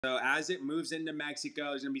So as it moves into Mexico,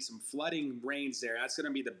 there's going to be some flooding rains there. That's going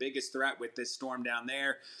to be the biggest threat with this storm down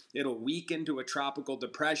there. It'll weaken to a tropical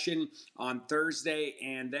depression on Thursday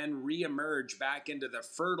and then reemerge back into the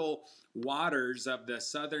fertile waters of the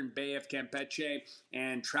southern Bay of Campeche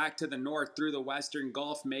and track to the north through the western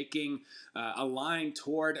Gulf, making a line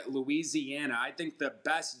toward Louisiana. I think the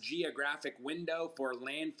best geographic window for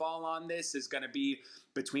landfall on this is going to be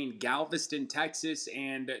between Galveston, Texas,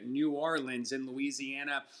 and New Orleans in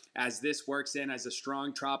Louisiana, as this works in as a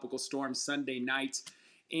strong tropical storm Sunday night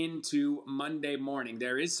into Monday morning.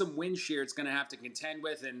 There is some wind shear it's going to have to contend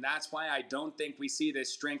with, and that's why I don't think we see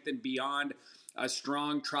this strengthen beyond a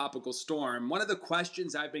strong tropical storm. One of the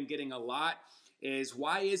questions I've been getting a lot is,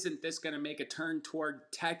 why isn't this going to make a turn toward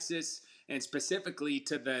Texas and specifically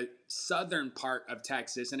to the southern part of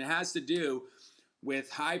Texas? And it has to do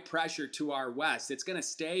with high pressure to our west. It's going to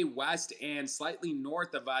stay west and slightly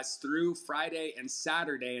north of us through Friday and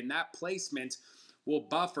Saturday, and that placement will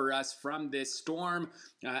buffer us from this storm.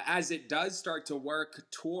 As it does start to work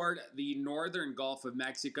toward the northern Gulf of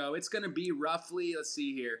Mexico, it's going to be roughly,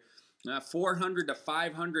 400 to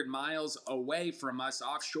 500 miles away from us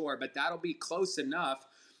offshore, but that'll be close enough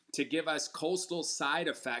to give us coastal side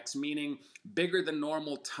effects, meaning bigger than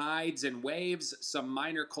normal tides and waves, some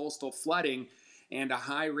minor coastal flooding, and a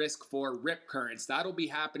high risk for rip currents. That'll be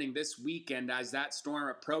happening this weekend as that storm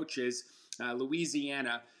approaches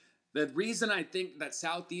Louisiana. The reason I think that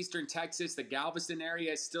southeastern Texas, the Galveston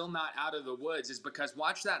area, is still not out of the woods is because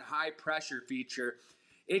watch that high pressure feature.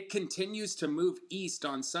 It continues to move east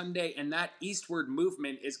on Sunday, and that eastward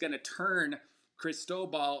movement is going to turn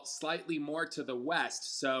Cristobal slightly more to the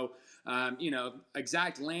west. So,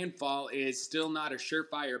 exact landfall is still not a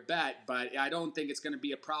surefire bet, but I don't think it's going to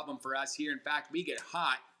be a problem for us here. In fact, we get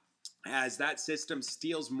hot as that system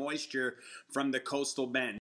steals moisture from the coastal bend.